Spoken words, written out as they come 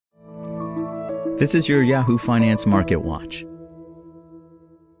This is your Yahoo Finance Market Watch.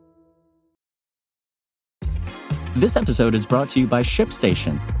 This episode is brought to you by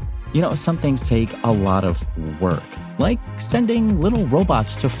ShipStation. You know, some things take a lot of work, like sending little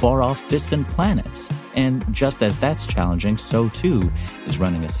robots to far-off distant planets. And just as that's challenging, so too is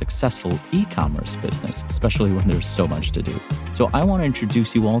running a successful e-commerce business, especially when there's so much to do. So I want to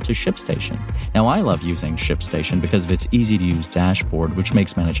introduce you all to ShipStation. Now, I love using ShipStation because of its easy-to-use dashboard, which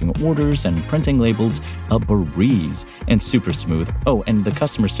makes managing orders and printing labels a breeze and super smooth. Oh, and the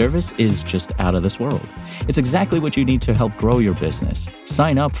customer service is just out of this world. It's exactly what you need to help grow your business.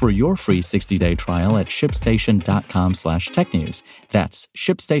 Sign up for your free 60-day trial at shipstation.com/technews. That's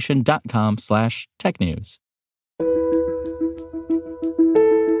shipstation.com/technews.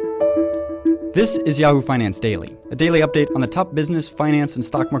 This is Yahoo Finance Daily, a daily update on the top business, finance, and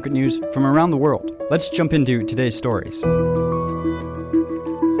stock market news from around the world. Let's jump into today's stories.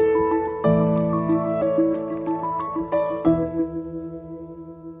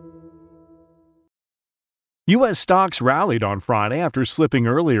 U.S. stocks rallied on Friday after slipping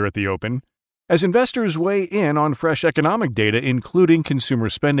earlier at the open, as investors weigh in on fresh economic data, including consumer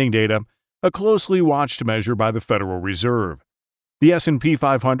spending data, a closely watched measure by the Federal Reserve. The S&P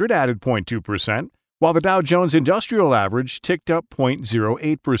 500 added 0.2%, while the Dow Jones Industrial Average ticked up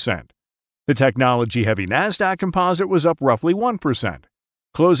 0.08%. The technology-heavy Nasdaq Composite was up roughly 1%,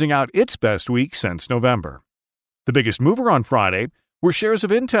 closing out its best week since November. The biggest mover on Friday were shares of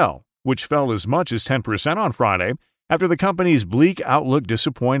Intel, which fell as much as 10% on Friday after the company's bleak outlook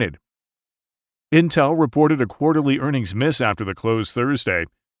disappointed. Intel reported a quarterly earnings miss after the close Thursday,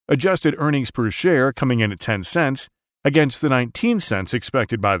 adjusted earnings per share coming in at 10 cents against the 19 cents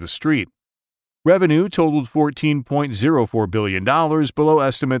expected by the street. Revenue totaled $14.04 billion, below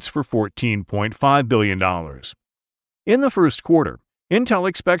estimates for $14.5 billion. In the first quarter, Intel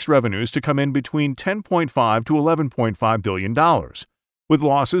expects revenues to come in between $10.5 to $11.5 billion, with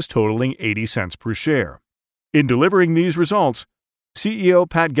losses totaling 80 cents per share. In delivering these results, CEO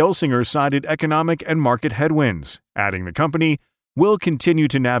Pat Gelsinger cited economic and market headwinds, adding the company will continue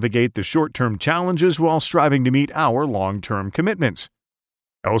to navigate the short-term challenges while striving to meet our long-term commitments.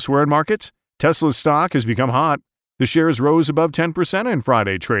 Elsewhere in markets, Tesla's stock has become hot. The shares rose above 10% in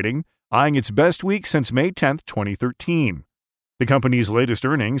Friday trading, eyeing its best week since May 10, 2013. The company's latest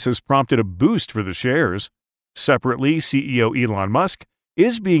earnings has prompted a boost for the shares. Separately, CEO Elon Musk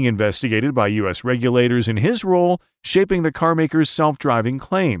is being investigated by U.S. regulators in his role shaping the carmaker's self-driving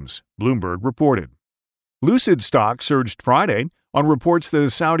claims, Bloomberg reported. Lucid stock surged Friday on reports that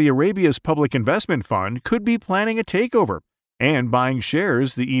Saudi Arabia's public investment fund could be planning a takeover and buying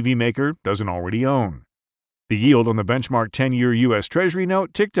shares the EV maker doesn't already own. The yield on the benchmark 10-year U.S. Treasury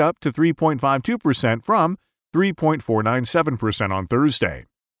note ticked up to 3.52% from 3.497% on Thursday.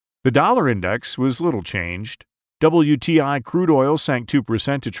 The dollar index was little changed. WTI crude oil sank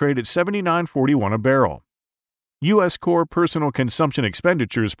 2% to trade at $79.41 a barrel. U.S. core personal consumption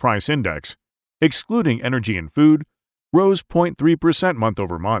expenditures price index, excluding energy and food, rose 0.3% month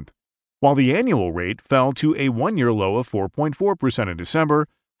over month, while the annual rate fell to a one-year low of 4.4% in December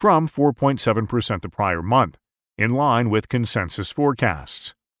from 4.7% the prior month, in line with consensus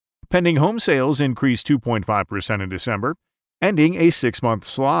forecasts. Pending home sales increased 2.5% in December, ending a six-month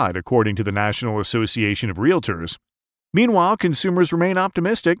slide, according to the National Association of Realtors. Meanwhile, consumers remain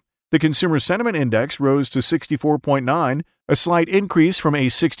optimistic. The Consumer Sentiment Index rose to 64.9, a slight increase from a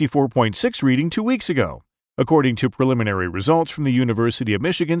 64.6 reading 2 weeks ago, according to preliminary results from the University of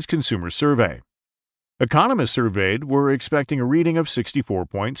Michigan's Consumer Survey. Economists surveyed were expecting a reading of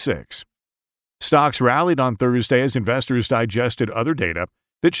 64.6. Stocks rallied on Thursday as investors digested other data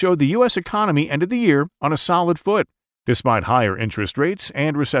that showed the U.S. economy ended the year on a solid foot, despite higher interest rates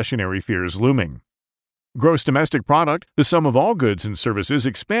and recessionary fears looming. Gross domestic product, the sum of all goods and services,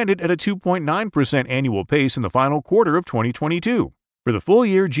 expanded at a 2.9% annual pace in the final quarter of 2022. For the full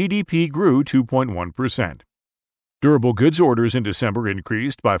year, GDP grew 2.1%. Durable goods orders in December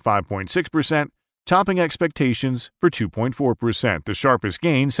increased by 5.6%, topping expectations for 2.4%, the sharpest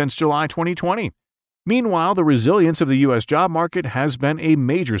gain since July 2020. Meanwhile, the resilience of the U.S. job market has been a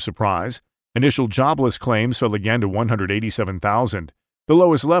major surprise. Initial jobless claims fell again to 187,000, the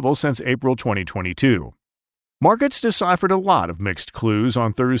lowest level since April 2022. Markets deciphered a lot of mixed clues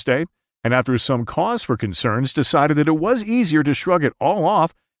on Thursday, and after some cause for concerns, decided that it was easier to shrug it all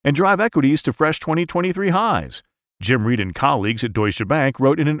off and drive equities to fresh 2023 highs. Jim Reed and colleagues at Deutsche Bank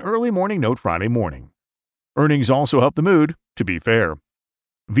wrote in an early morning note Friday morning. Earnings also helped the mood, to be fair.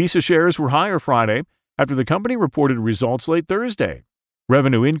 Visa shares were higher Friday after the company reported results late Thursday.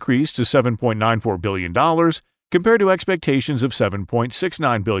 Revenue increased to $7.94 billion compared to expectations of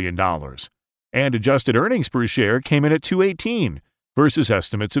 $7.69 billion. And adjusted earnings per share came in at $2.18 versus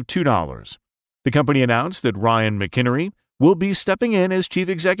estimates of $2. The company announced that Ryan McInerney will be stepping in as Chief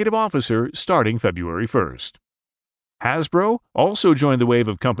Executive Officer starting February 1st. Hasbro also joined the wave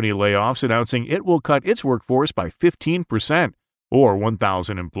of company layoffs, announcing it will cut its workforce by 15%, or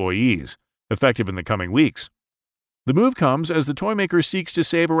 1,000 employees, effective in the coming weeks. The move comes as the toymaker seeks to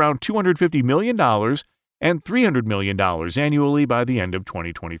save around $250 million and $300 million annually by the end of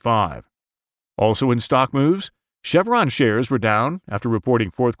 2025. Also in stock moves, Chevron shares were down after reporting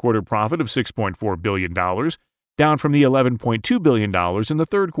fourth-quarter profit of $6.4 billion, down from the $11.2 billion in the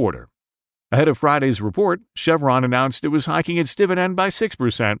third quarter. Ahead of Friday's report, Chevron announced it was hiking its dividend by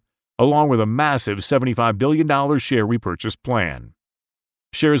 6%, along with a massive $75 billion share repurchase plan.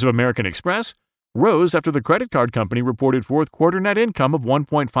 Shares of American Express rose after the credit card company reported fourth-quarter net income of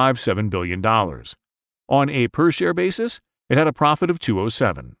 $1.57 billion. On a per-share basis, it had a profit of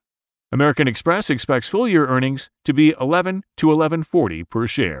 $2.07. American Express expects full-year earnings to be $11 to $11.40 per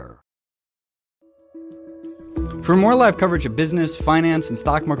share. For more live coverage of business, finance, and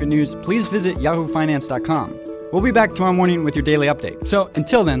stock market news, please visit yahoofinance.com. We'll be back tomorrow morning with your daily update. So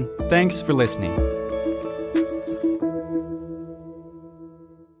until then, thanks for listening.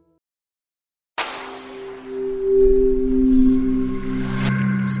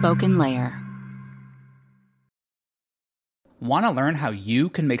 Spoken Layer. Want to learn how you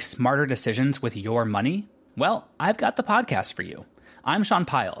can make smarter decisions with your money? Well, I've got the podcast for you. I'm Sean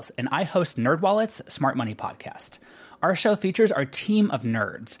Piles, and I host NerdWallet's Smart Money Podcast. Our show features our team of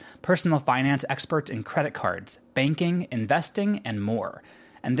nerds, personal finance experts in credit cards, banking, investing, and more.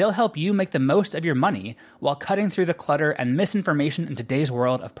 And they'll help you make the most of your money while cutting through the clutter and misinformation in today's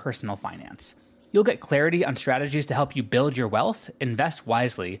world of personal finance. You'll get clarity on strategies to help you build your wealth, invest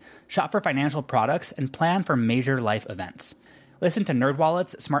wisely, shop for financial products, and plan for major life events. Listen to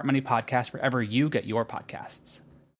NerdWallet's Smart Money Podcast wherever you get your podcasts.